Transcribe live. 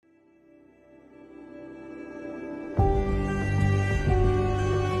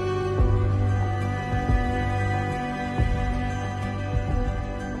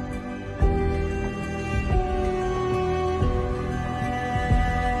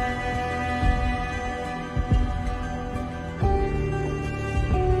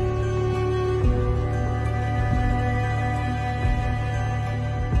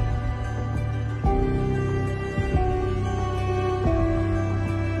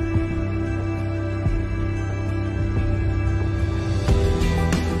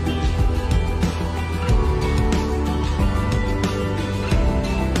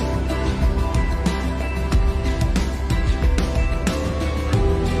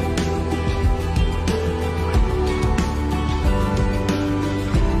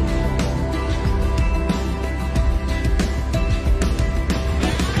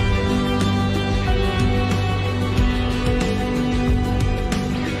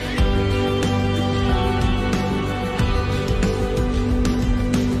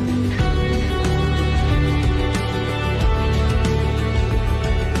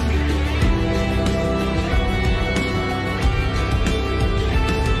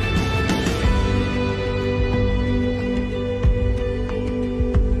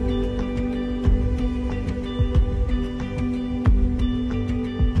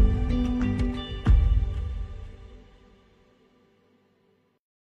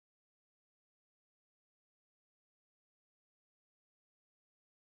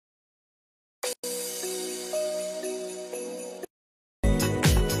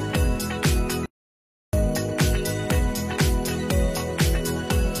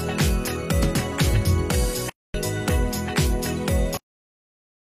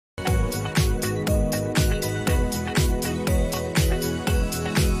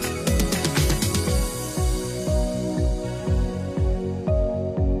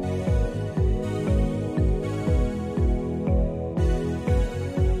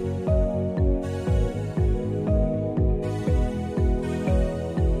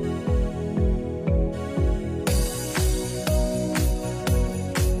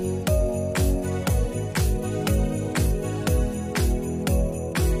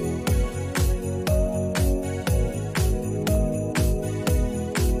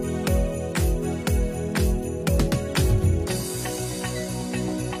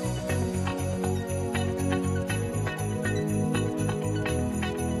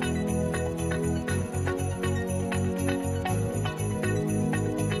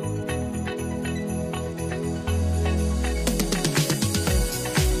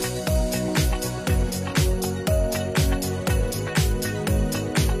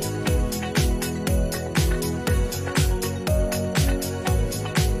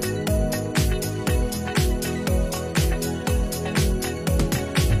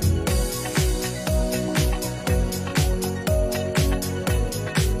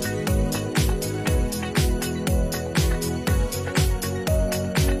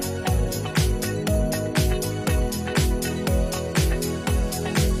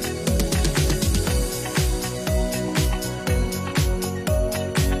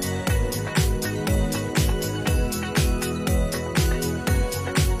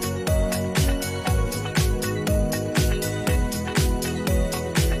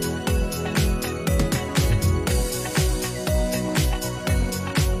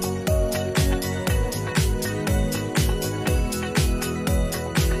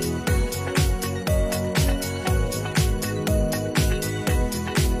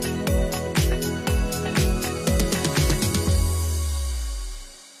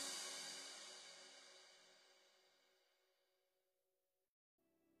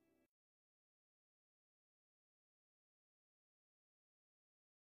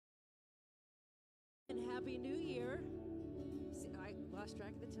And Happy New Year. See, I lost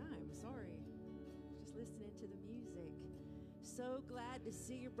track of the time. Sorry. Just listening to the music. So glad to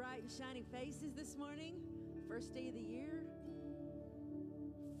see your bright and shining faces this morning. First day of the year.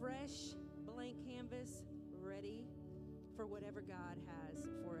 Fresh, blank canvas, ready for whatever God has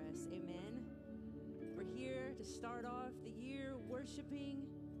for us. Amen. We're here to start off the year worshiping,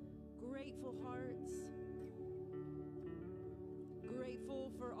 grateful hearts,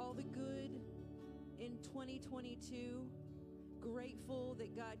 grateful for all the good in 2022, grateful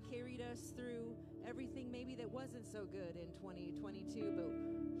that God carried us through everything maybe that wasn't so good in 2022,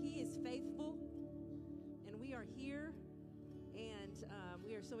 but He is faithful, and we are here, and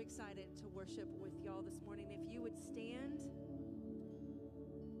we are so excited to worship with y'all this morning. If you would stand.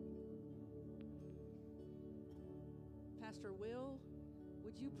 Pastor Will,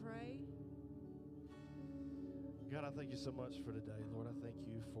 would you pray? God, I thank you so much for today, Lord. I thank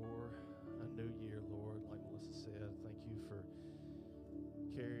you for a new year, Lord. Like Melissa said, thank you for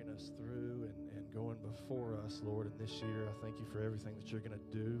carrying us through and going before us, Lord, in this year. I thank you for everything that you're going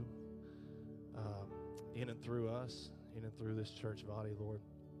to do in and through us, in and through this church body, Lord.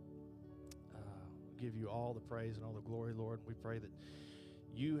 Give you all the praise and all the glory, Lord. And we pray that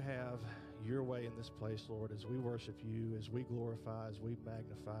you have your way in this place, Lord, as we worship you, as we glorify, as we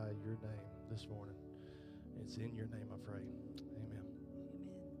magnify your name this morning. It's in your name I pray. Amen.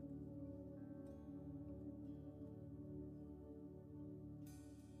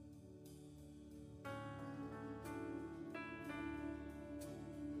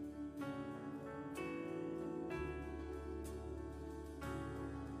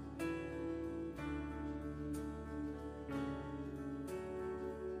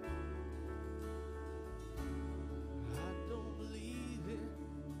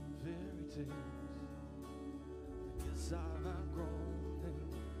 I've outgrown them.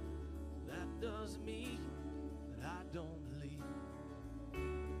 That doesn't mean that I don't believe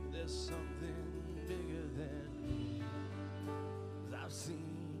there's something bigger than me. 'Cause I've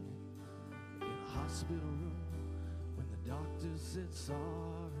seen in a hospital room when the doctor said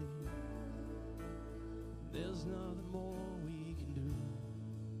sorry, there's nothing more we can do.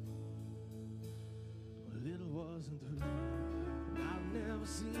 Well, it wasn't through. I've never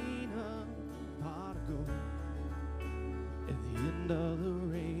seen a pot of gold at the end of the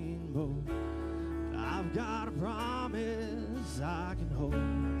rainbow. I've got a promise I can hold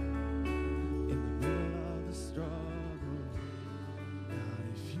in the middle of the struggle. Now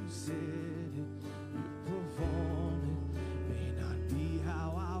if you said it, you perform it. May not be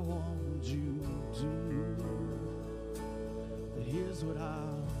how I want you to, but here's what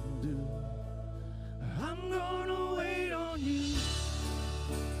I'll do. I'm gonna wait on you.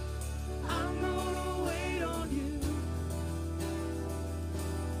 I'm gonna wait on you.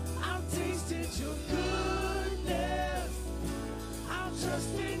 Your goodness, I'll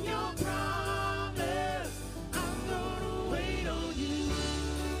trust in your promise. I'm gonna wait on you.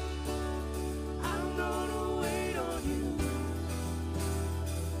 I'm gonna wait on you.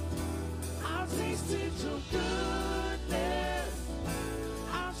 I'll taste it, your goodness.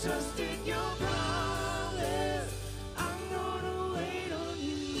 I'll trust in your promise. I'm gonna wait on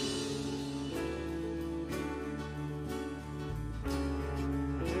you.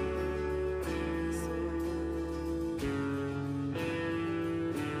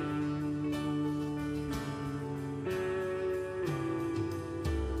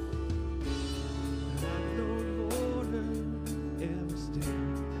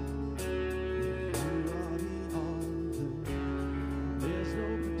 There's no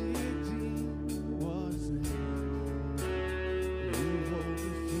predicting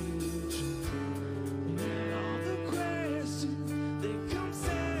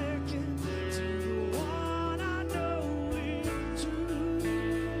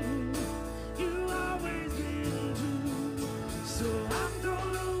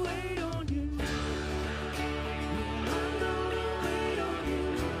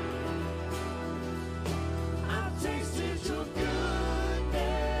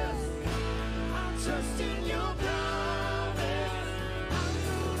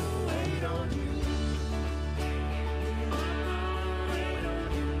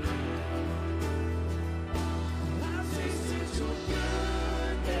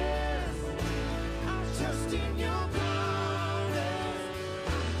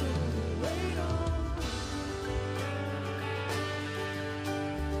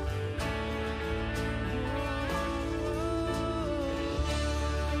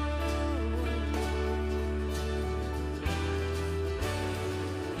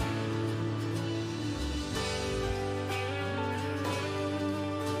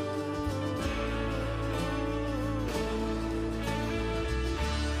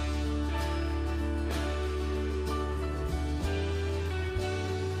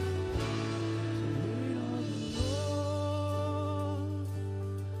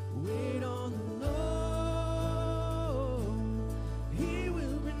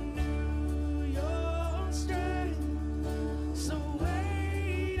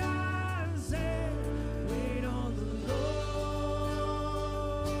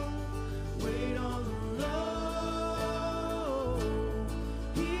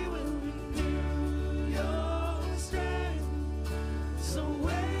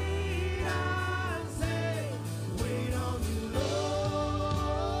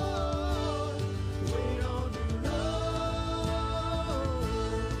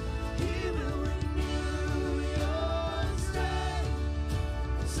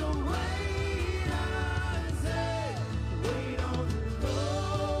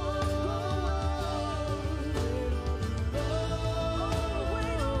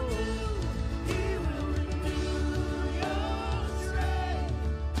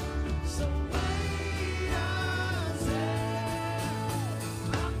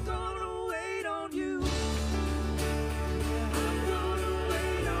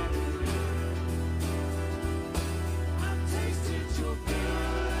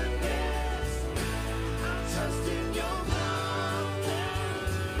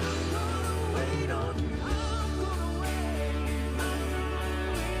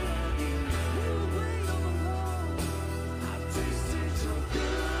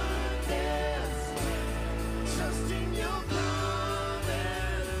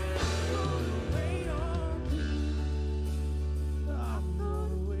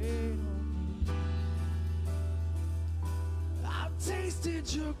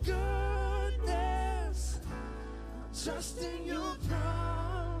your goodness. I'm trusting your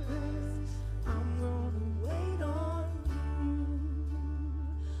promise. I'm gonna wait on you.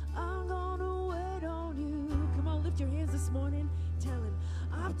 I'm gonna wait on you. Come on, lift your hands this morning. Tell him,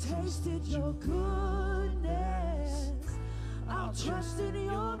 I've tasted your goodness. I'll trust in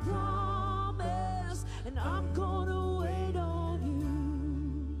your promise, and I'm gonna wait on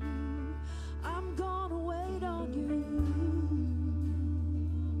you. I'm gonna wait on you.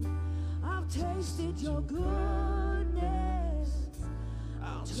 I've tasted your goodness.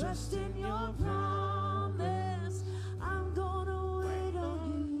 I'll trust in your promise. I'm gonna wait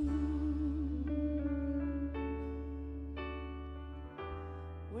on you.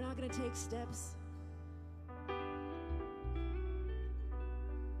 We're not gonna take steps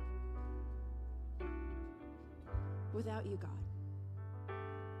without you, God.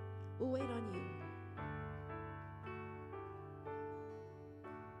 We'll wait on you.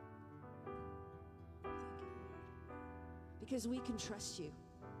 Thank you, Lord. Because we can trust you.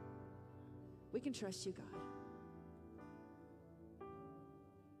 We can trust you, God.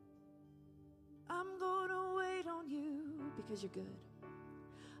 I'm gonna wait on you because you're good.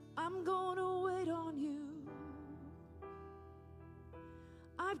 I'm gonna wait on you.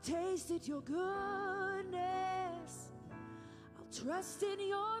 I've tasted your goodness. I'll trust in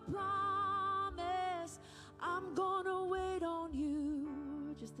your promise. I'm gonna wait on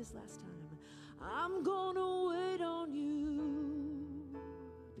you. Just this last time. I'm gonna wait on you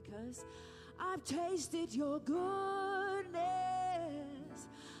because I've tasted your goodness.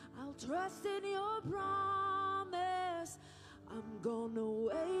 I'll trust in your promise. I'm gonna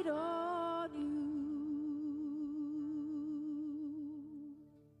wait on you.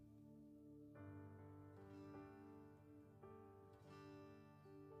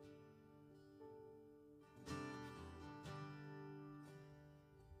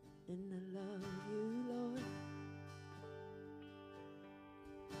 And I love you, Lord.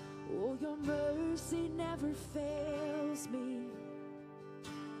 Oh, your mercy never fails me.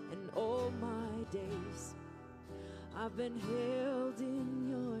 And all my days I've been held in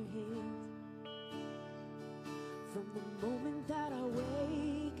your hand. From the moment that I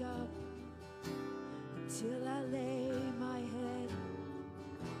wake up until I lay my head,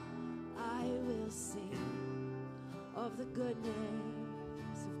 I will sing of the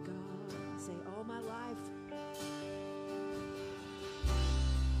goodness of God. Say, all my life.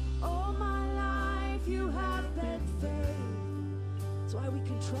 All my life you have been faithful. That's why we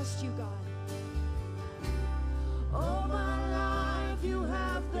can trust you, God. All my life you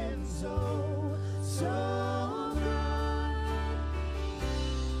have been so, so good.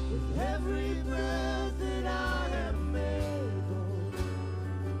 With every breath that I am able,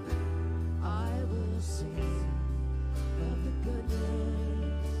 I will sing of the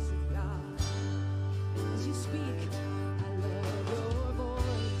goodness of God. As you speak, I love your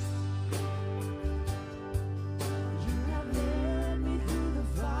voice. You have led me through the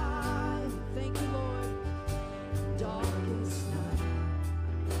fire. Thank you, Lord. Darkest night,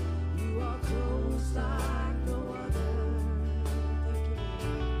 you are close like no other. Thank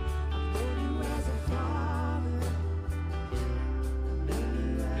you. I've known you as a father, I've known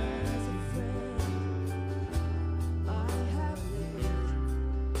you as a friend. I have lived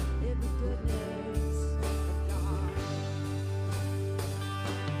in the goodness of God.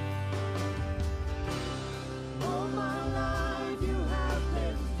 All my life you have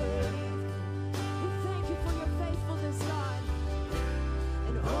been faithful. We thank you for your faithfulness, God.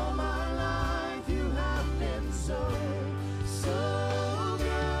 And all my life you have been so, so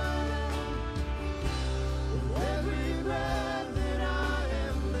good. With every breath that I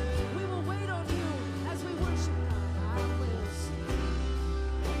am living, we will wait on you as we worship God. I will sing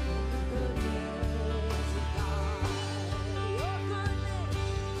the goodness of God.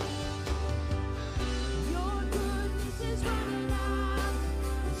 Your goodness is running out.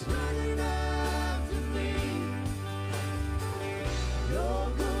 It's running after me. Your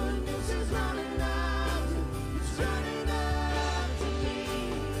goodness is running after. It's running after me.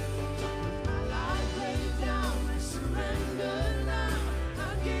 With my life laid down, I surrender now. I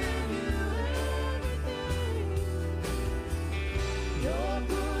give you everything. Your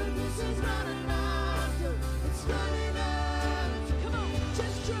goodness is running after. It's running after. Come on,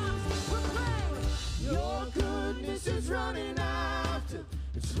 just drums. We'll play. Your goodness is running after.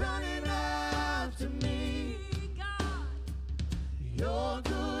 It's running after me. God. Your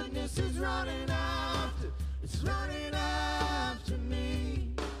goodness is running after. It's running after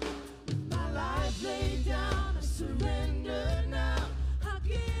me. With my life laid down, I surrender now. I'll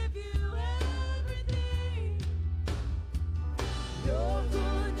give you everything. Your goodness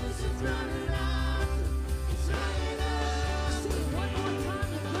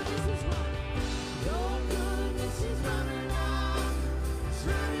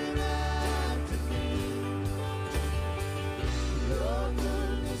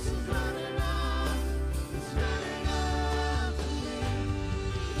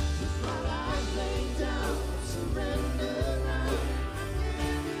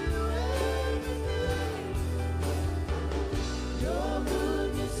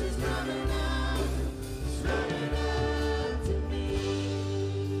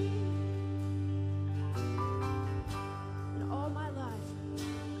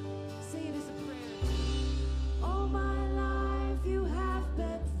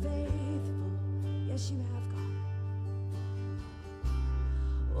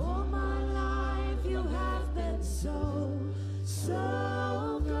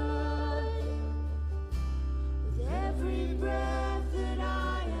so good. With every breath that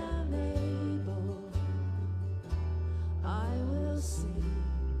I am able, I will sing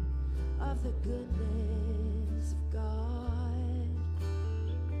of the goodness of God.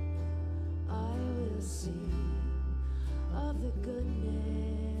 I will sing of the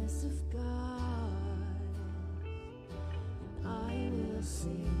goodness of God. And I will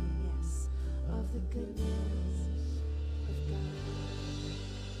sing, yes, of the goodness of God.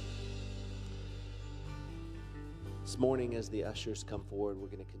 This morning, as the ushers come forward, we're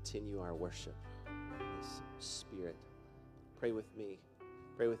going to continue our worship in this spirit. Pray with me.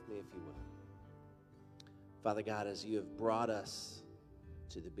 Pray with me if you will. Father God, as you have brought us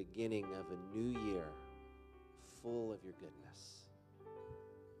to the beginning of a new year full of your goodness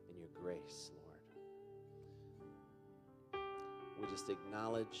and your grace, Lord, we just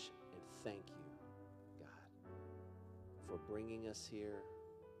acknowledge and thank you, God, for bringing us here,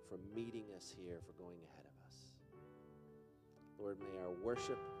 for meeting us here, for going ahead of us. Lord, may our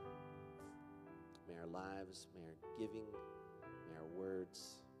worship, may our lives, may our giving, may our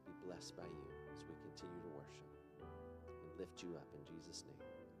words be blessed by you as we continue to worship and lift you up in Jesus' name.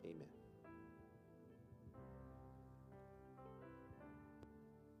 Amen.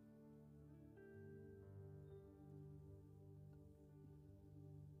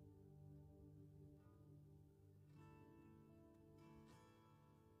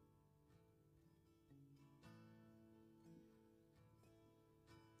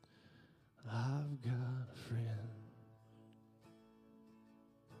 I've got a friend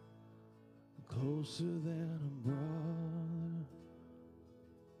closer than a brother.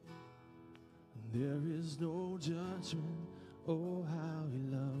 There is no judgment. Oh, how he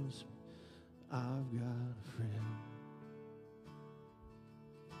loves me. I've got a friend,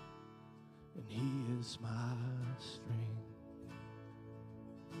 and he is my strength,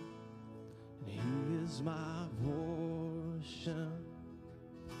 and he is my portion.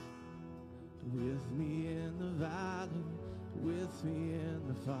 With me in the valley, with me in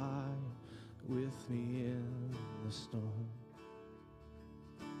the fire, with me in the storm.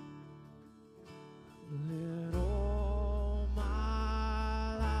 Let all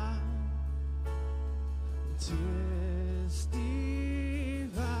my life testify,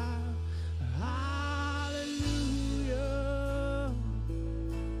 hallelujah,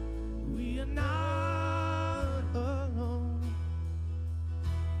 we are not alone.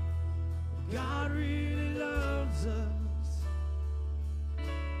 God really loves us.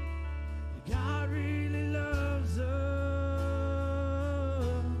 God really loves us.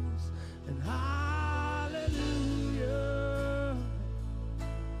 And hallelujah.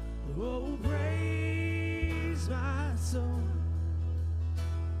 Oh, praise my soul.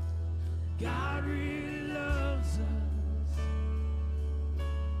 God really loves us.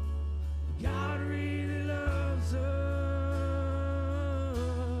 God really loves us.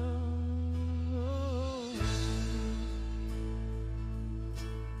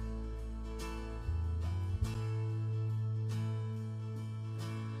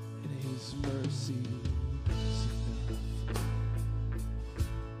 His mercy is enough.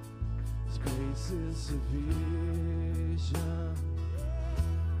 His grace is sufficient.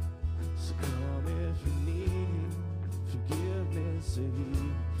 So come if you need forgiveness to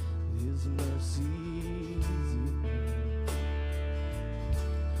heal. His mercy is enough.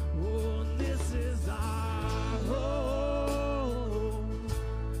 Oh, and this is our hope.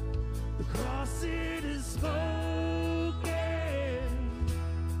 The cross, it is spoken.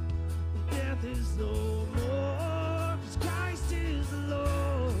 Death is no more, 'cause Christ is the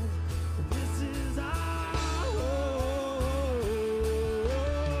Lord. And this is our hope.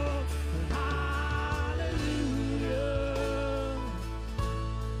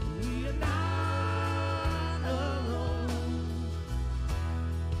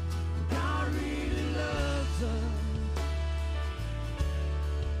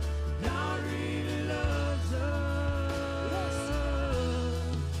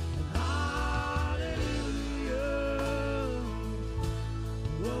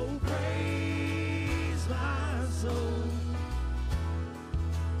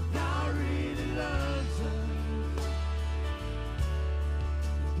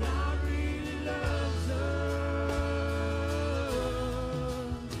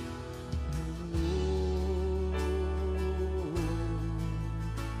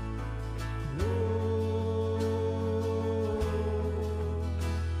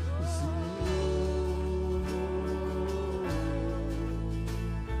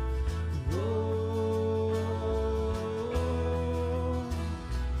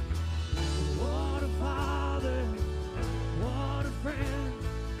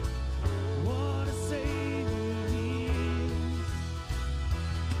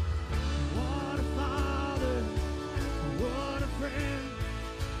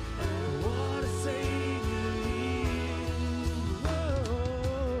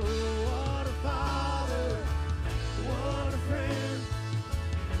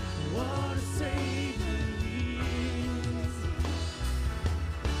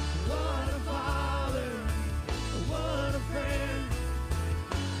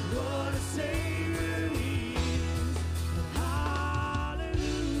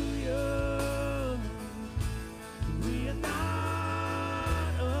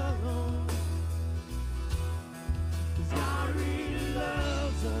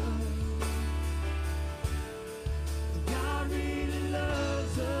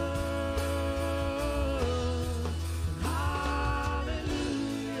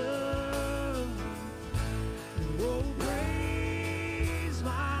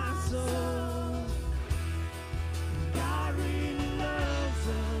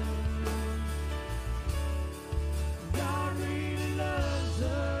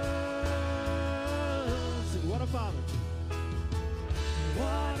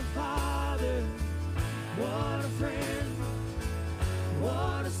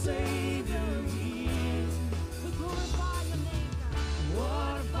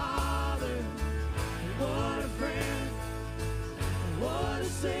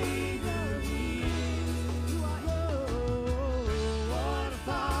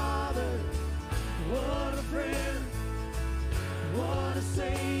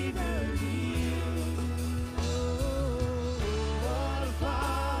 Savior He is. Oh, what a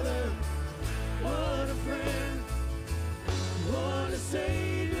Father, what a friend, what a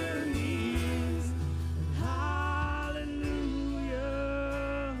Savior He is. Hallelujah.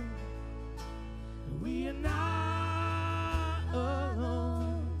 We are not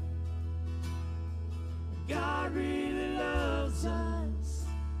alone. God really loves us.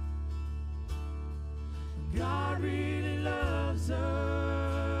 God really loves us.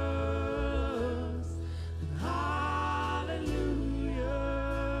 Hallelujah.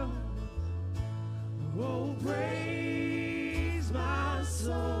 Oh, praise my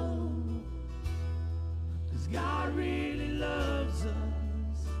soul. 'Cause God really loves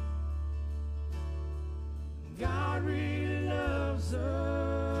us. God really loves us.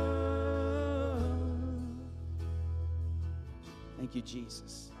 Thank you,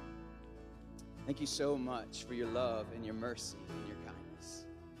 Jesus. Thank you so much for your love and your mercy and your kindness.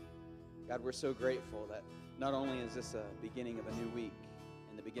 God, we're so grateful that not only is this a beginning of a new week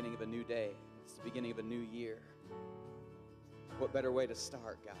and the beginning of a new day, it's the beginning of a new year. What better way to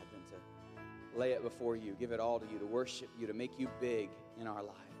start, God, than to lay it before you, give it all to you, to worship you, to make you big in our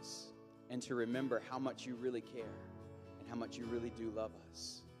lives, and to remember how much you really care and how much you really do love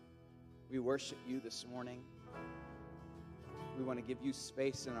us. We worship you this morning. We want to give you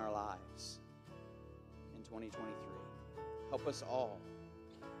space in our lives in 2023. Help us all.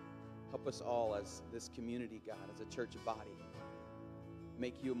 Help us all as this community, God, as a church body,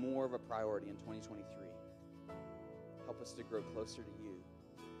 make you more of a priority in 2023. Help us to grow closer to you.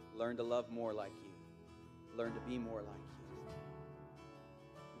 Learn to love more like you. Learn to be more like you.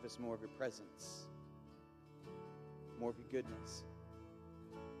 Give us more of your presence, more of your goodness.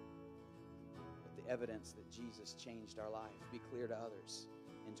 Let the evidence that Jesus changed our life be clear to others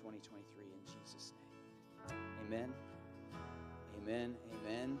in 2023 in Jesus' name. Amen. Amen.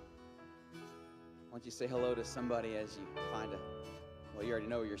 Amen. Why don't you say hello to somebody as you find well, you already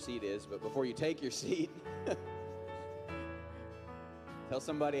know where your seat is, but before you take your seat, tell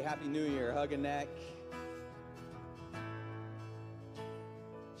somebody Happy New Year, hug a neck,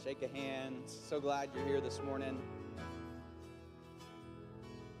 shake a hand. So glad you're here this morning.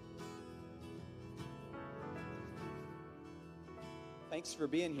 Thanks for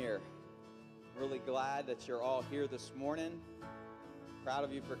being here. Really glad that you're all here this morning. Proud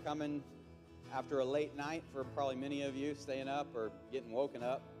of you for coming after a late night, for probably many of you staying up or getting woken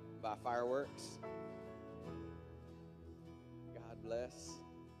up by fireworks. God bless.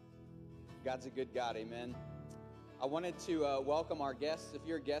 God's a good God, amen. I wanted to welcome our guests. If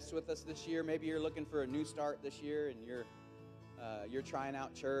you're a guest with us this year, maybe you're looking for a new start this year and you're trying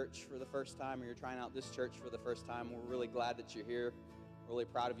out church for the first time, or you're trying out this church for the first time. We're really glad that you're here. Really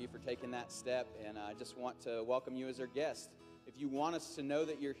proud of you for taking that step, and I just want to welcome you as our guest. If you want us to know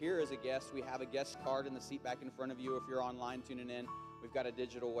that you're here as a guest, we have a guest card in the seat back in front of you. If you're online tuning in, we've got a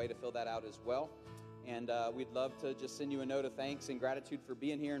digital way to fill that out as well. And we'd love to just send you a note of thanks and gratitude for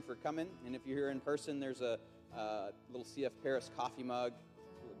being here and for coming. And if you're here in person, there's a little CF Paris coffee mug,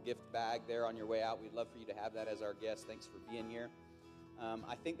 little gift bag there on your way out. We'd love for you to have that as our guest. Thanks for being here.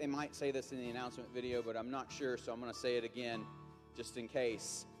 I think they might say this in the announcement video, but I'm not sure, so I'm going to say it again just in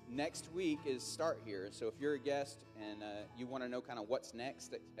case. Next week is Start Here. So if you're a guest and you want to know kind of what's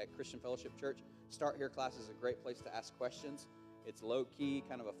next at Christian Fellowship Church, Start Here class is a great place to ask questions. It's low-key,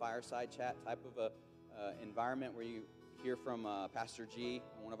 kind of a fireside chat type of a environment where you hear from Pastor G,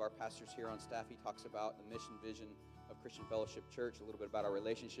 one of our pastors here on staff. He talks about the mission, vision of Christian Fellowship Church, a little bit about our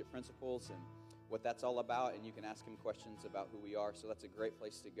relationship principles and what that's all about, and you can ask him questions about who we are. So that's a great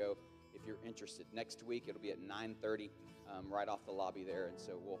place to go if you're interested. Next week, it'll be at 9:30. Right off the lobby there, and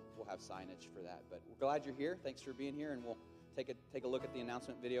so we'll have signage for that. But we're glad you're here. Thanks for being here, and we'll take a look at the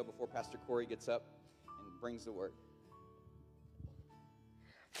announcement video before Pastor Corey gets up and brings the word.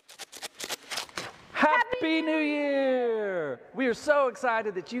 Happy New Year! We are so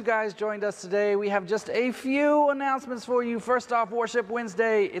excited that you guys joined us today. We have just a few announcements for you. First off, Worship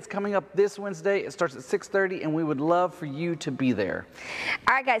Wednesday. It's coming up this Wednesday. It starts at 6:30, and we would love for you to be there.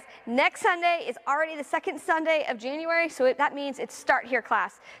 All right, guys. Next Sunday is already the second Sunday of January, so that means it's Start Here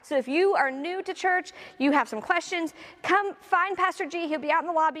class. So if you are new to church, you have some questions, come find Pastor G. He'll be out in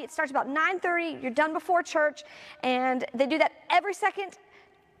the lobby. It starts about 9:30. You're done before church, and they do that every second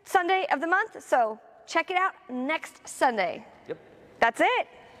Sunday of the month, so check it out next Sunday. Yep. That's it.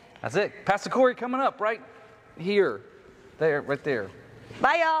 That's it. Pastor Corey coming up right here. There, right there.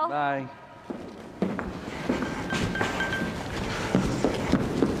 Bye, y'all. Bye.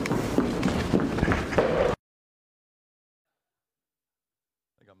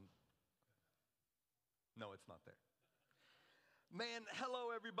 No, it's not there. Man,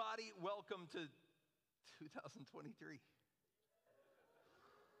 hello everybody. Welcome to 2023.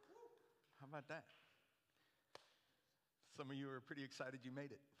 How about that? Some of you are pretty excited you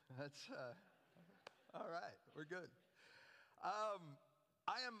made it. That's all right. We're good. I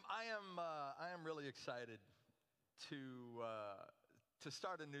am really excited to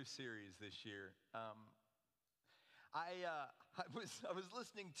start a new series this year. I was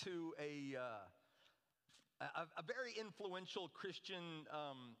listening to a very influential Christian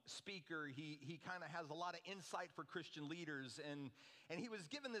speaker. He kind of has a lot of insight for Christian leaders, and he was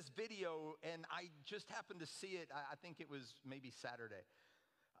given this video, and I just happened to see it. I think it was maybe Saturday.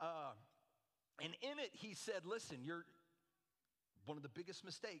 And in it, he said, listen, one of the biggest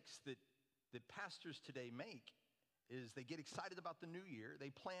mistakes that pastors today make is they get excited about the new year. They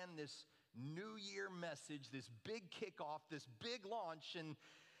plan this New Year message, this big kickoff, this big launch,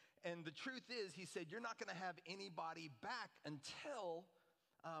 and the truth is, he said, you're not going to have anybody back until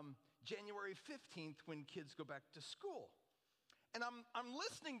January 15th when kids go back to school. And I'm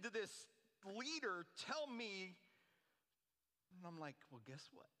listening to this leader tell me, and I'm like, well, guess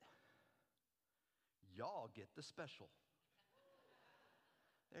what? Y'all get the special.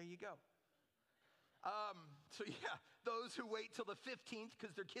 There you go. So yeah, those who wait till the 15th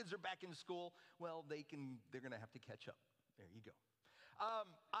because their kids are back in school, well, they're going to have to catch up. There you go.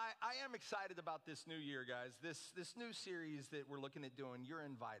 I am excited about this new year, guys. This new series that we're looking at doing, you're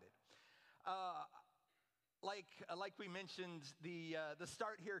invited. Like we mentioned, the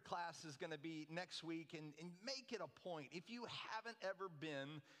Start Here class is going to be next week, and make it a point. If you haven't ever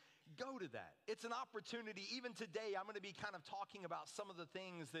been, go to that. It's an opportunity. Even today, I'm going to be kind of talking about some of the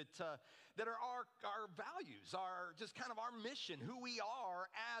things that are our values, just kind of our mission, who we are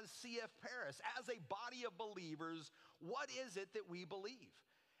as CF Paris, as a body of believers. What is it that we believe?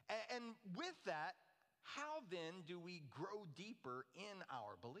 And with that, how then do we grow deeper in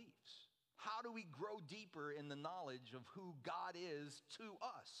our beliefs? How do we grow deeper in the knowledge of who God is to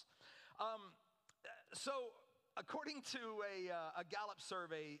us? So according to a Gallup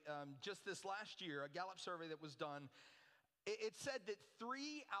survey just this last year, a Gallup survey that was done, it said that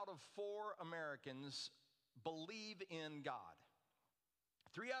 3 out of 4 Americans believe in God.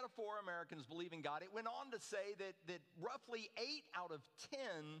 3 out of 4 Americans believe in God. It went on to say that roughly 8 out of 10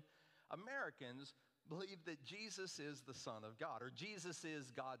 Americans believe that Jesus is the Son of God, or Jesus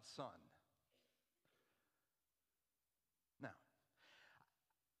is God's Son. Now,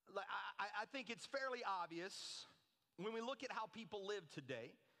 I think it's fairly obvious when we look at how people live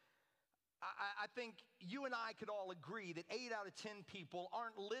today. I think you and I could all agree that 8 out of 10 people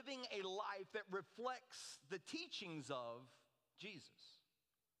aren't living a life that reflects the teachings of Jesus.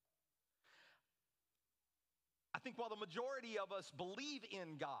 I think while the majority of us believe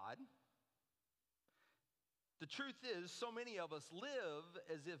in God, the truth is so many of us live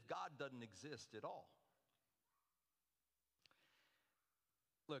as if God doesn't exist at all.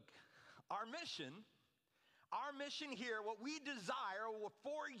 Look, our mission here, what we desire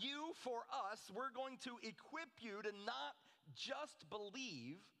for you, for us, we're going to equip you to not just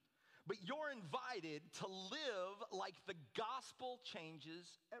believe, but you're invited to live like the gospel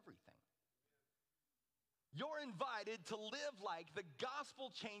changes everything. You're invited to live like the gospel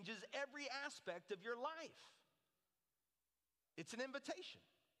changes every aspect of your life. It's an invitation.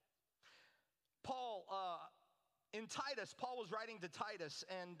 Paul was writing to Titus,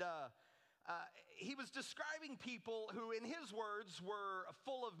 and he was describing people who, in his words, were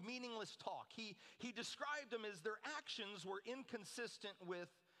full of meaningless talk. He described them as their actions were inconsistent with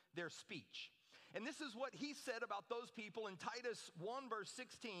their speech. And this is what he said about those people in Titus 1 verse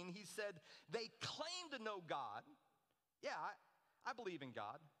 16. He said, they claim to know God. Yeah, I believe in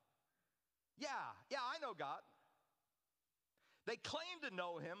God. Yeah, I know God. They claim to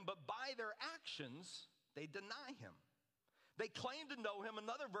know him, but by their actions, they deny him. They claim to know him,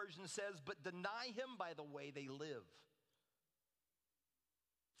 another version says, but deny him by the way they live.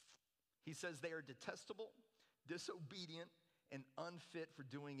 He says they are detestable, disobedient, and unfit for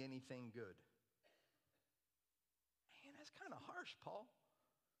doing anything good. Man, that's kind of harsh, Paul.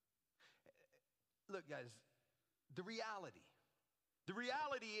 Look, guys, the reality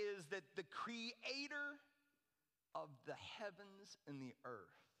is that the creator of the heavens and the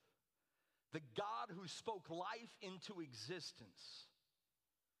earth, the God who spoke life into existence,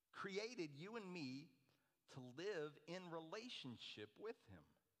 created you and me to live in relationship with him.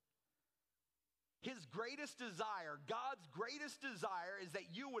 His greatest desire, God's greatest desire, is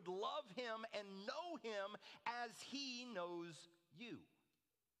that you would love him and know him as he knows you.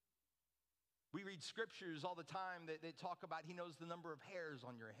 We read scriptures all the time that talk about he knows the number of hairs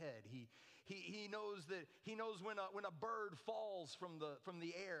on your head. He He knows when a bird falls from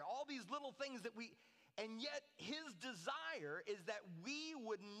the air. All these little things that and yet his desire is that we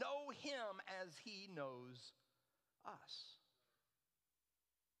would know him as he knows us.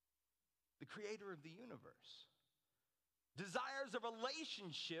 The creator of the universe desires a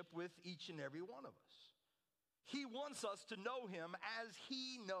relationship with each and every one of us. He wants us to know him as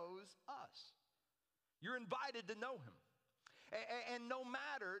he knows us. You're invited to know him. And no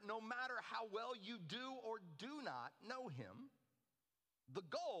matter how well you do or do not know him, the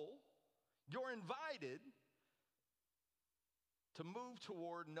goal, you're invited to move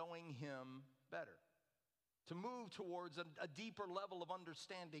toward knowing him better, to move towards a deeper level of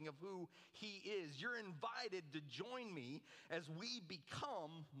understanding of who he is. You're invited to join me as we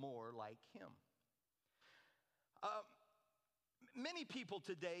become more like him. Many people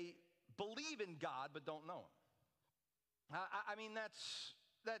today believe in God but don't know him. I mean,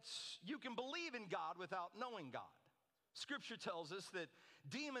 that's you can believe in God without knowing God. Scripture tells us that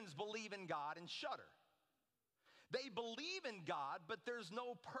demons believe in God and shudder. They believe in God, but there's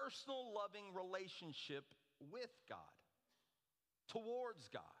no personal loving relationship with God, towards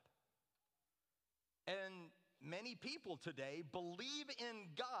God. And many people today believe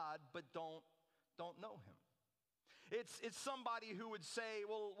in God but don't know him. It's somebody who would say,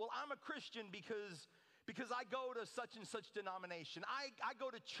 well, I'm a Christian because I go to such and such denomination. I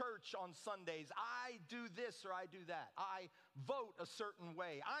go to church on Sundays. I do this or I do that. I vote a certain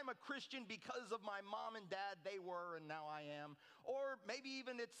way. I'm a Christian because of my mom and dad. They were and now I am. Or maybe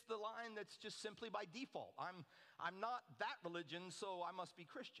even it's the line that's just simply by default. I'm not that religion, so I must be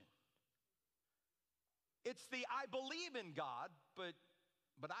Christian. It's the I believe in God, but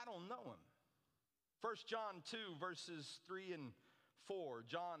I don't know him. 1 John 2, verses 3 and 4,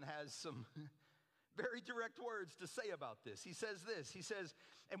 John has some very direct words to say about this. He says this, he says,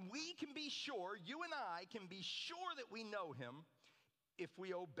 and we can be sure, you and I can be sure that we know him if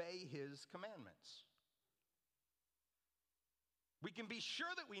we obey his commandments. We can be sure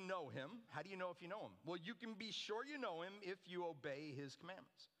that we know him. How do you know if you know him? Well, you can be sure you know him if you obey his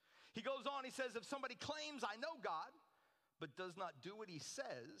commandments. He goes on, he says, if somebody claims I know God, but does not do what he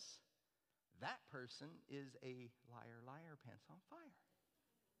says, that person is a liar, pants on fire.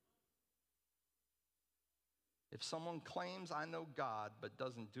 If someone claims I know God but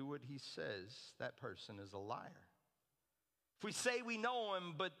doesn't do what he says, that person is a liar. If we say we know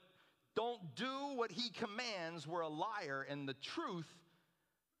him but don't do what he commands, we're a liar and the truth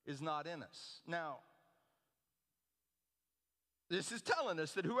is not in us. Now, this is telling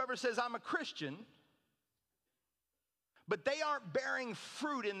us that whoever says I'm a Christian, but they aren't bearing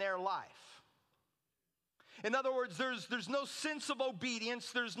fruit in their life. In other words, there's no sense of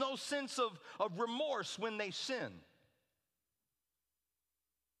obedience. There's no sense of remorse when they sin.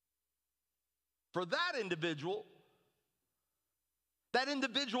 For that individual,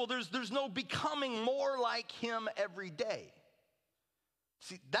 there's no becoming more like him every day.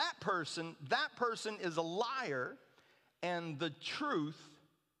 See, that person is a liar, and the truth,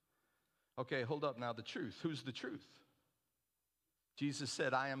 okay, hold up now, the truth. Who's the truth? Jesus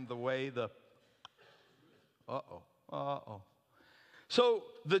said, I am the way, the So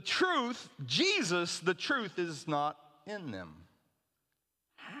the truth, Jesus, the truth is not in them.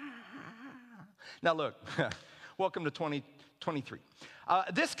 Now look, welcome to 2023.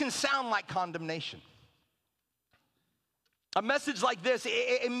 This can sound like condemnation. A message like this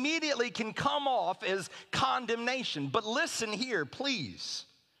it immediately can come off as condemnation. But listen here, please.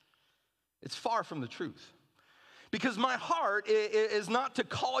 It's far from the truth. Because my heart is not to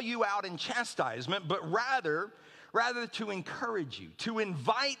call you out in chastisement, but rather to encourage you, to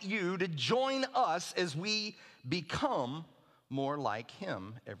invite you to join us as we become more like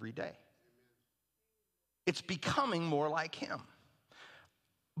him every day. It's becoming more like him.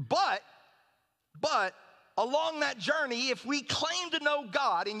 But along that journey, if we claim to know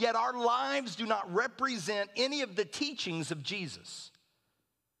God and yet our lives do not represent any of the teachings of Jesus,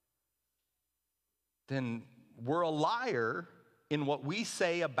 then we're a liar in what we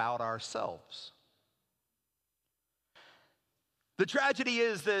say about ourselves. The tragedy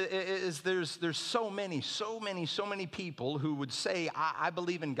is there's so many people who would say, I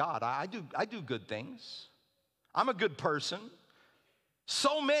believe in God. I do good things. I'm a good person.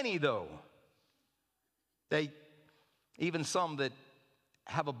 So many, though, even some that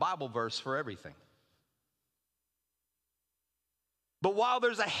have a Bible verse for everything. But while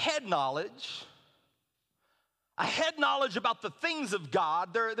there's a head knowledge about the things of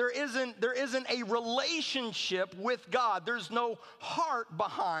God, there isn't a relationship with God. There's no heart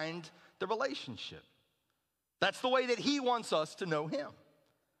behind the relationship. That's the way that he wants us to know him.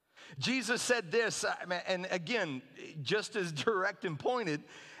 Jesus said this, and again, just as direct and pointed,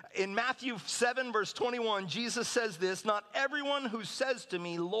 in Matthew 7, verse 21, Jesus says this, "Not everyone who says to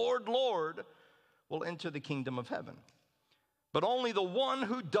me, 'Lord, Lord,' will enter the kingdom of heaven, but only the one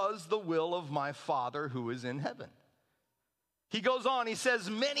who does the will of my Father who is in heaven." He goes on, he says,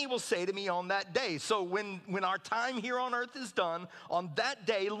 "Many will say to me on that day." So when our time here on earth is done, on that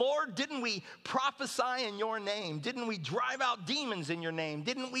day, "Lord, didn't we prophesy in your name? Didn't we drive out demons in your name?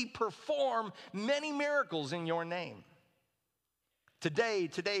 Didn't we perform many miracles in your name?"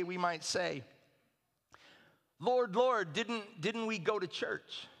 Today we might say, "Lord, Lord, didn't we go to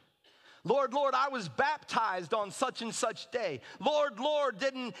church? Lord, Lord, I was baptized on such and such day. Lord, Lord,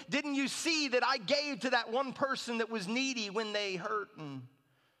 didn't you see that I gave to that one person that was needy when they hurt? And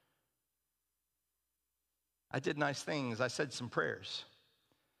I did nice things. I said some prayers."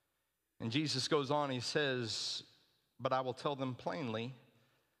 And Jesus goes on, he says, "But I will tell them plainly,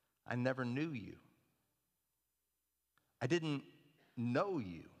 I never knew you. I didn't know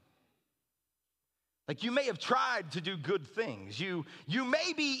you." Like, you may have tried to do good things. You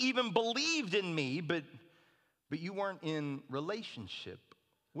maybe even believed in me, but you weren't in relationship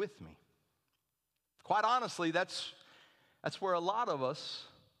with me. Quite honestly, that's where a lot of us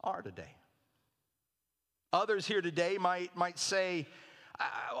are today. Others here today might say,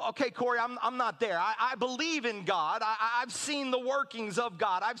 "Okay, Corey, I'm not there. I believe in God. I've seen the workings of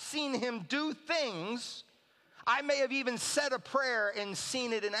God. I've seen him do things. I may have even said a prayer and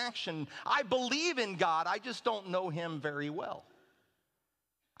seen it in action. I believe in God. I just don't know him very well.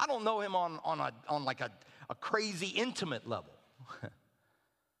 I don't know him on like a crazy intimate level.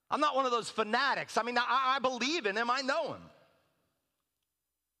 I'm not one of those fanatics. I mean, I believe in him. I know him."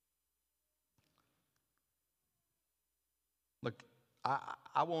 Look,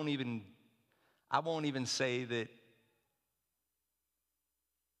 I won't even say that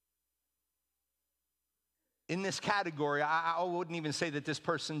in this category, I wouldn't even say that this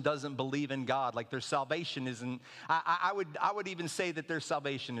person doesn't believe in God, like their salvation isn't. I would even say that their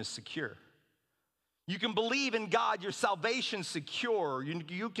salvation is secure. You can believe in God, your salvation's secure.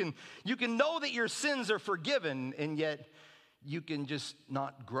 You can know that your sins are forgiven, and yet you can just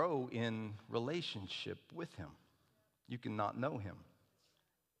not grow in relationship with him. You can not know him.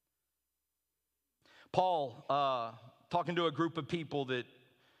 Paul, talking to a group of people that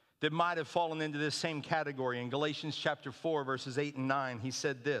might have fallen into this same category. In Galatians chapter 4, verses 8 and 9, he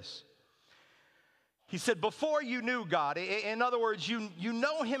said this. He said, "Before you knew God," in other words, you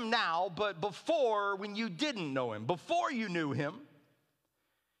know him now, but before, when you didn't know him, before you knew him,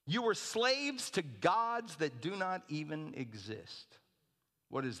 you were slaves to gods that do not even exist.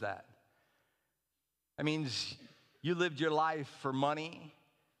 What is that? That means you lived your life for money,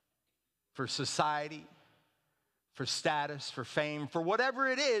 for society, for status, for fame, for whatever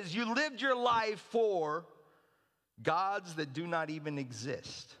it is. You lived your life for gods that do not even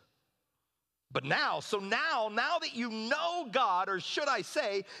exist. But now that you know God, or should I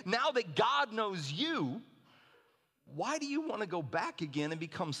say, now that God knows you, why do you want to go back again and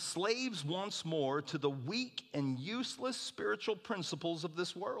become slaves once more to the weak and useless spiritual principles of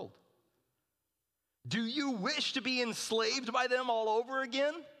this world? Do you wish to be enslaved by them all over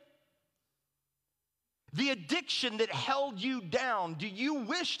again? The addiction that held you down, do you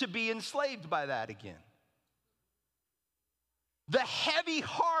wish to be enslaved by that again? The heavy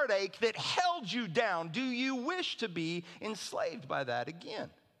heartache that held you down, do you wish to be enslaved by that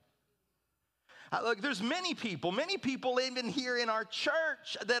again? Look, there's many people even here in our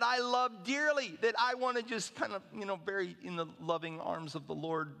church that I love dearly, that I want to just kind of, bury in the loving arms of the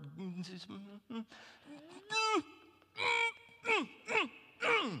Lord.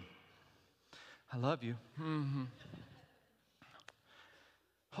 I love you. Mm-hmm.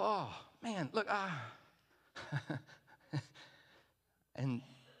 Oh, man, look, and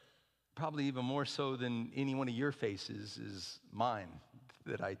probably even more so than any one of your faces is mine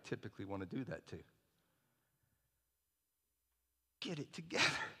that I typically want to do that to. Get it together.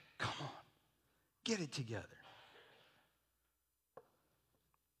 Come on. Get it together.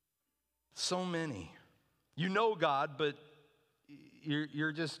 So many. You know God, but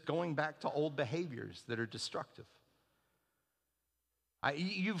you're just going back to old behaviors that are destructive.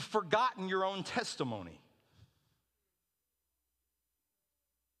 You've forgotten your own testimony.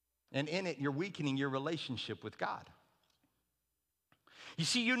 And in it, you're weakening your relationship with God. You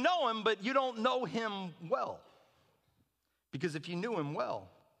see, you know him, but you don't know him well. Because if you knew him well,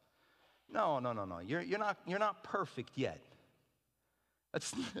 no. You're not perfect yet.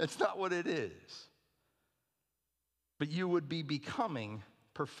 That's not what it is. But you would be becoming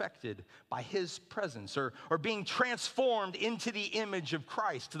perfected by his presence, or being transformed into the image of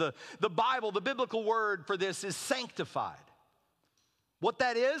Christ. The Bible, the biblical word for this is sanctified. What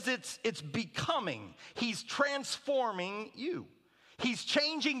that is, it's becoming. He's transforming you. He's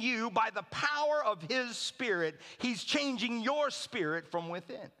changing you by the power of his Spirit. He's changing your spirit from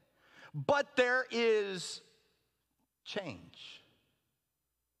within. But there is change.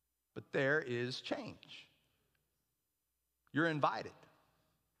 But there is change. You're invited.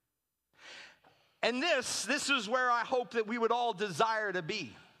 And this is where I hope that we would all desire to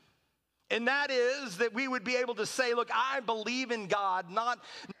be. And that is that we would be able to say, look, I believe in God, not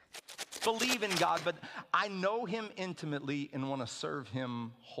believe in God, but I know him intimately and want to serve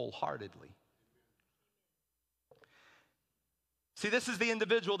him wholeheartedly. See, this is the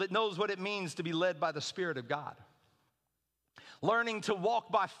individual that knows what it means to be led by the Spirit of God. Learning to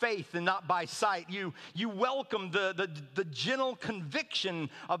walk by faith and not by sight. You welcome the gentle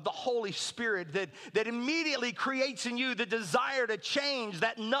conviction of the Holy Spirit that immediately creates in you the desire to change,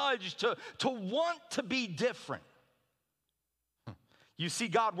 that nudge to want to be different. You see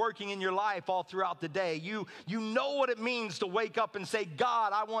God working in your life all throughout the day. You know what it means to wake up and say,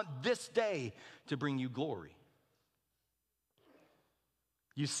 God, I want this day to bring you glory.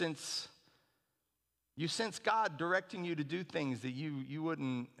 You sense God directing you to do things that you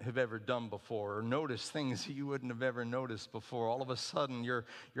wouldn't have ever done before, or notice things that you wouldn't have ever noticed before. All of a sudden, your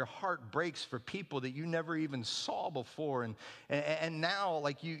heart breaks for people that you never even saw before, and now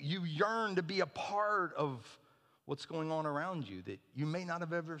like you yearn to be a part of what's going on around you that you may not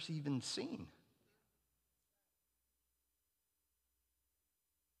have ever even seen.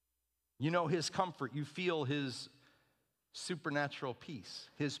 You know his comfort. You feel his supernatural peace,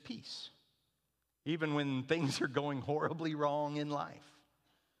 his peace, even when things are going horribly wrong in life.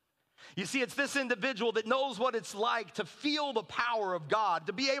 You see, it's this individual that knows what it's like to feel the power of God,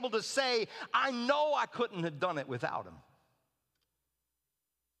 to be able to say, I know I couldn't have done it without him.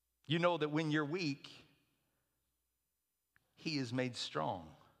 You know that when you're weak, he is made strong.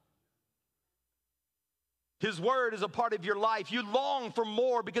 His word is a part of your life. You long for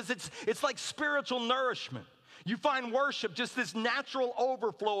more because it's like spiritual nourishment. You find worship just this natural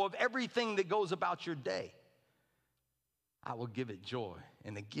overflow of everything that goes about your day. I will give it joy.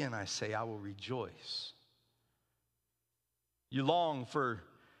 And again, I say, I will rejoice. You long for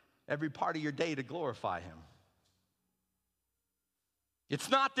every part of your day to glorify him. It's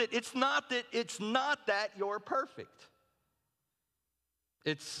not that you're perfect.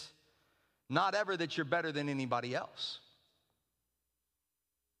 It's not ever that you're better than anybody else.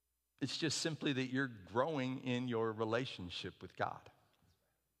 It's just simply that you're growing in your relationship with God.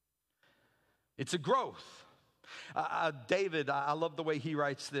 It's a growth. David, I love the way he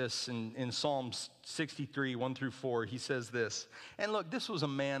writes this in Psalms 63, 1 through 4. He says this, and look, this was a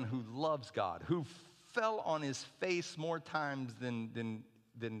man who loves God, who fell on his face more times than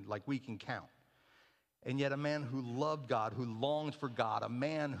like we can count. And yet a man who loved God, who longed for God, a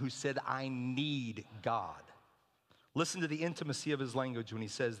man who said, I need God. Listen to the intimacy of his language when he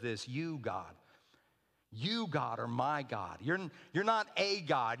says this, you, God, are my God. You're not a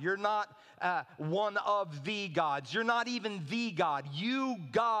God. You're not one of the gods. You're not even the God. You,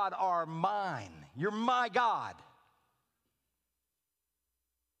 God, are mine. You're my God.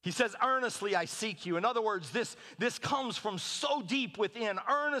 He says, earnestly I seek you. In other words, this comes from so deep within.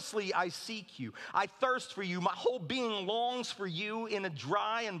 Earnestly I seek you. I thirst for you. My whole being longs for you in a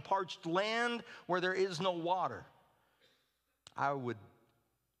dry and parched land where there is no water. I would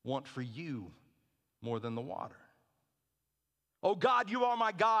want for you more than the water. Oh God, you are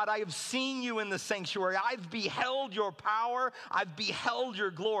my God. I have seen you in the sanctuary. I've beheld your power. I've beheld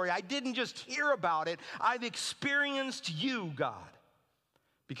your glory. I didn't just hear about it. I've experienced you, God.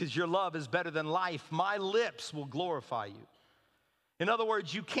 Because your love is better than life, my lips will glorify you. In other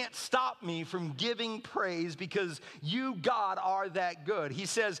words, you can't stop me from giving praise because you, God, are that good. He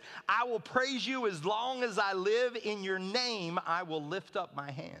says, I will praise you as long as I live. In your name, I will lift up my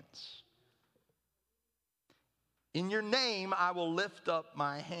hands. In your name, I will lift up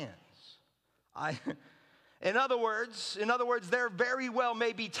my hands. In other words, there very well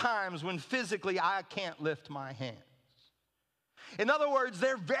may be times when physically I can't lift my hands. In other words,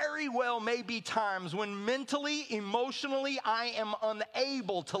 there very well may be times when mentally, emotionally, I am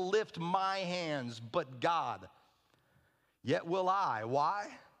unable to lift my hands, but God, yet will I. Why?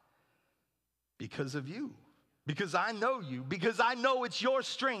 Because of you. Because I know you. Because I know it's your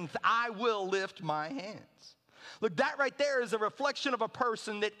strength, I will lift my hands. Look, that right there is a reflection of a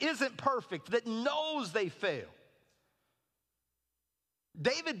person that isn't perfect, that knows they fail.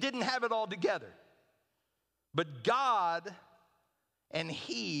 David didn't have it all together, but God and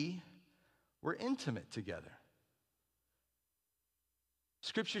he were intimate together.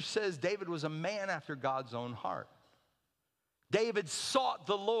 Scripture says David was a man after God's own heart. David sought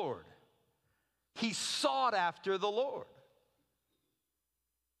the Lord. He sought after the Lord.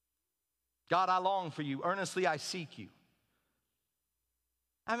 God, I long for you. Earnestly I seek you.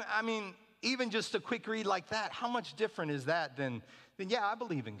 I mean, even just a quick read like that, how much different is that than yeah, I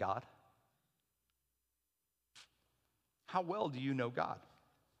believe in God? How well do you know God?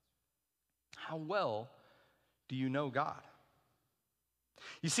 How well do you know God?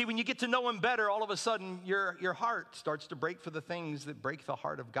 You see, when you get to know him better, all of a sudden your heart starts to break for the things that break the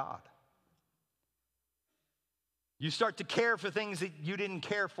heart of God. You start to care for things that you didn't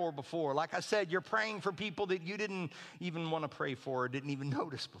care for before. Like I said, you're praying for people that you didn't even want to pray for or didn't even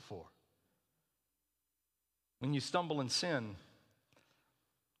notice before. When you stumble in sin,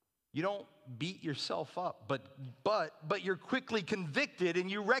 you don't beat yourself up, but you're quickly convicted and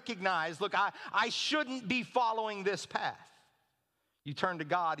you recognize, look, I shouldn't be following this path. You turn to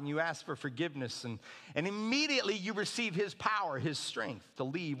God and you ask for forgiveness, and immediately you receive his power, his strength to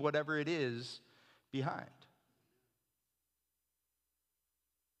leave whatever it is behind.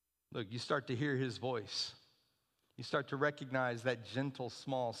 Look, you start to hear his voice. You start to recognize that gentle,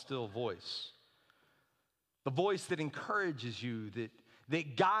 small, still voice. The voice that encourages you,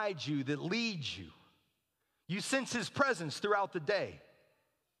 that guides you, that leads you. You sense his presence throughout the day.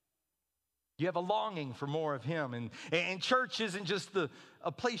 You have a longing for more of him. And church isn't just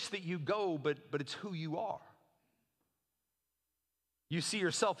a place that you go, but it's who you are. You see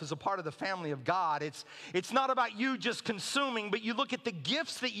yourself as a part of the family of God. It's not about you just consuming, but you look at the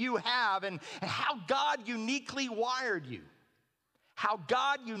gifts that you have and how God uniquely wired you. How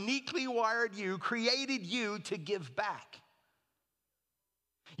God uniquely wired you, created you to give back.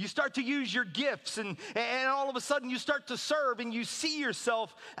 You start to use your gifts, and all of a sudden you start to serve, and you see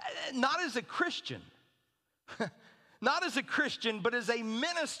yourself not as a Christian, not as a Christian, but as a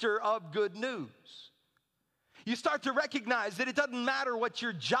minister of good news. You start to recognize that it doesn't matter what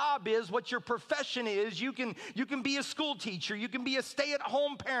your job is, what your profession is. You can be a school teacher. You can be a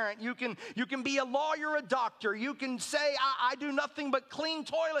stay-at-home parent. You can be a lawyer, a doctor. You can say, I do nothing but clean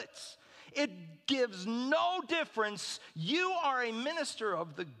toilets. It gives no difference. You are a minister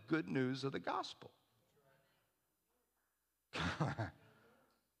of the good news of the gospel.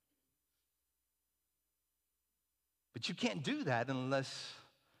 But you can't do that unless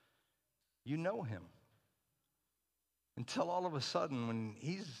you know him. Until all of a sudden, when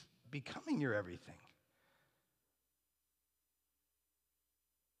he's becoming your everything.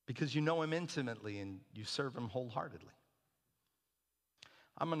 Because you know him intimately and you serve him wholeheartedly.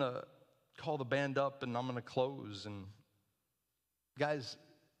 I'm going to call the band up and I'm going to close. And guys,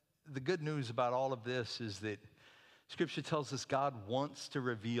 the good news about all of this is that Scripture tells us God wants to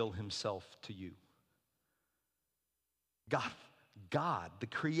reveal himself to you. God, the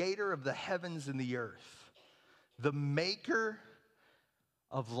creator of the heavens and the earth, the maker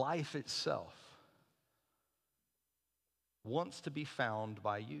of life itself, wants to be found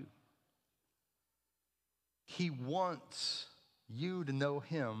by you. He wants you to know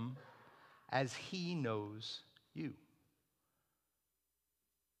him as he knows you.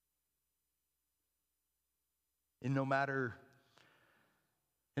 And no matter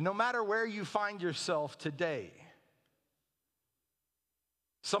where you find yourself today,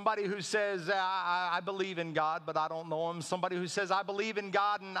 somebody who says, I believe in God, but I don't know him. Somebody who says, I believe in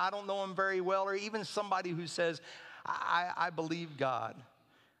God and I don't know him very well. Or even somebody who says, I believe God.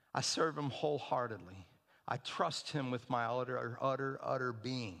 I serve him wholeheartedly. I trust him with my utter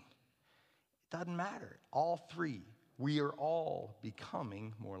being. It doesn't matter. All three, we are all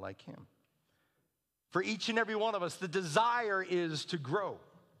becoming more like him. For each and every one of us, the desire is to grow.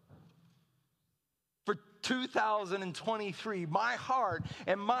 2023, my heart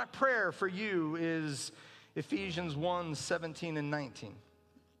and my prayer for you is Ephesians 1:17 and 19.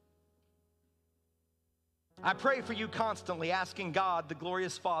 I pray for you constantly, asking God, the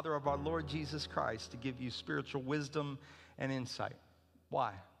glorious Father of our Lord Jesus Christ, to give you spiritual wisdom and insight.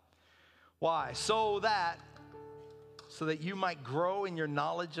 Why? Why? So that you might grow in your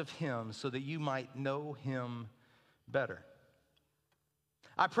knowledge of him, so that you might know him better.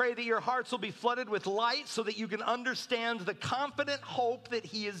 I pray that your hearts will be flooded with light so that you can understand the confident hope that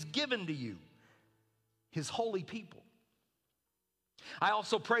he has given to you, his holy people. I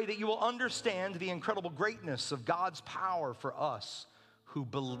also pray that you will understand the incredible greatness of God's power for us who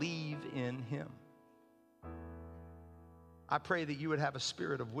believe in him. I pray that you would have a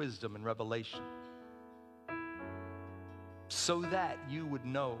spirit of wisdom and revelation so that you would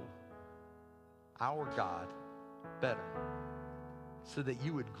know our God better. so that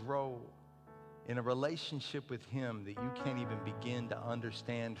you would grow in a relationship with Him that you can't even begin to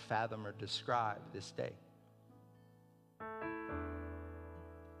understand, fathom, or describe this day.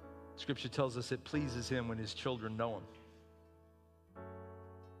 Scripture tells us it pleases Him when His children know Him.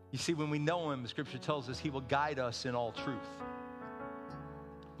 You see, when we know Him, Scripture tells us He will guide us in all truth.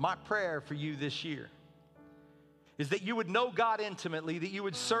 My prayer for you this year is that you would know God intimately, that you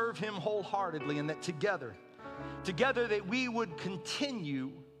would serve Him wholeheartedly, and that together that we would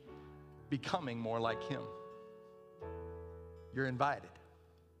continue becoming more like Him. You're invited.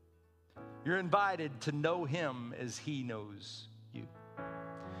 You're invited to know Him as He knows you.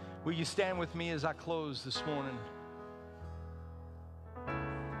 Will you stand with me as I close this morning?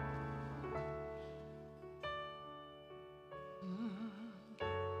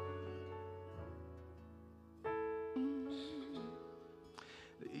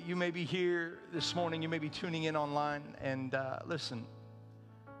 You may be here this morning, you may be tuning in online, and listen,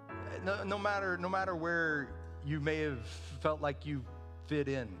 no matter where you may have felt like you fit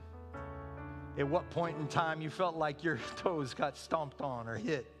in, at what point in time you felt like your toes got stomped on or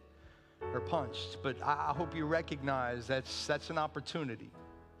hit or punched, but I hope you recognize that's an opportunity,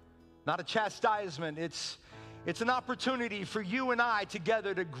 not a chastisement. It's an opportunity for you and I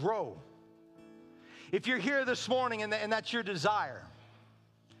together to grow. If you're here this morning and that's your desire,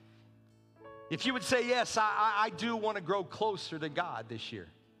 if you would say, yes, I do want to grow closer to God this year.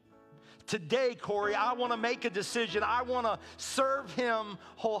 Today, Corey, I want to make a decision. I want to serve Him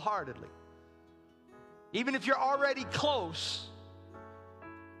wholeheartedly. Even if you're already close,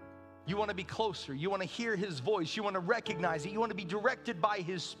 you want to be closer. You want to hear His voice. You want to recognize it. You want to be directed by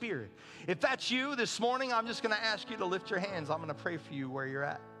His Spirit. If that's you this morning, I'm just going to ask you to lift your hands. I'm going to pray for you where you're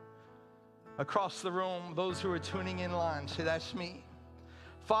at. Across the room, those who are tuning in line, say, that's me.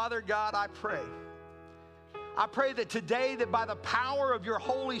 Father God, I pray that today, that by the power of your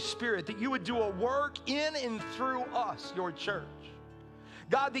Holy Spirit, that you would do a work in and through us, your church.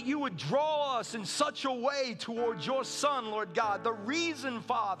 God, that you would draw us in such a way towards your Son, Lord God. The reason,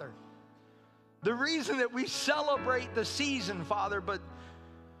 Father, the reason that we celebrate the season, Father, but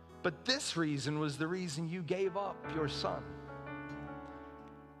this reason was the reason you gave up your Son.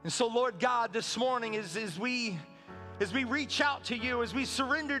 And so, Lord God, this morning as we reach out to you, as we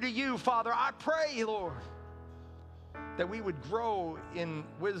surrender to you, Father, I pray, Lord, that we would grow in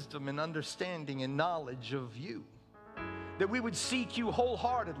wisdom and understanding and knowledge of you. That we would seek you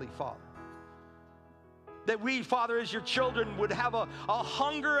wholeheartedly, Father. That we, Father, as your children, would have a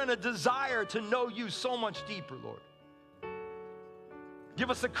hunger and a desire to know you so much deeper, Lord. Give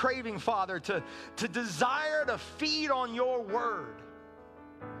us a craving, Father, to desire to feed on your word.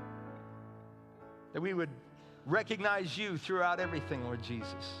 That we would recognize you throughout everything, Lord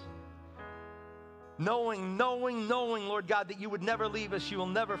Jesus. Knowing, Lord God, that you would never leave us, you will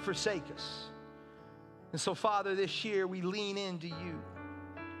never forsake us. And so, Father, this year we lean into you.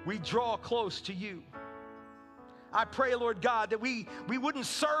 We draw close to you. I pray, Lord God, that we wouldn't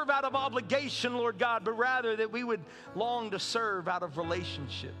serve out of obligation, Lord God, but rather that we would long to serve out of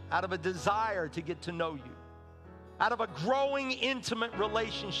relationship, out of a desire to get to know you. Out of a growing, intimate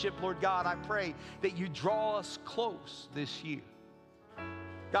relationship, Lord God, I pray that you draw us close this year.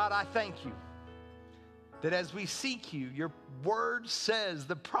 God, I thank you that as we seek you, your word says,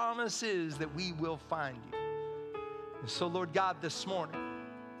 the promise is that we will find you. And so, Lord God, this morning,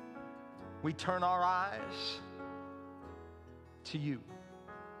 we turn our eyes to you.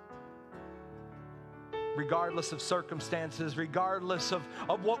 Regardless of circumstances, regardless of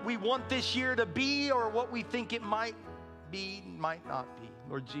what we want this year to be or what we think it might be, might not be.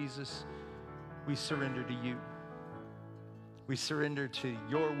 Lord Jesus, we surrender to you. We surrender to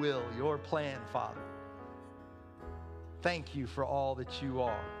your will, your plan, Father. Thank you for all that you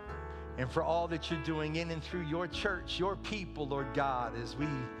are and for all that you're doing in and through your church, your people, Lord God, as we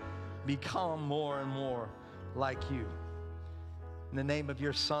become more and more like you. In the name of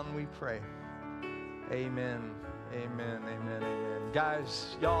your Son we pray. Amen, amen, amen, amen.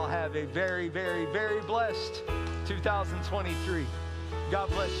 Guys, y'all have a very, very, very blessed 2023. God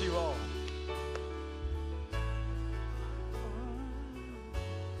bless you all.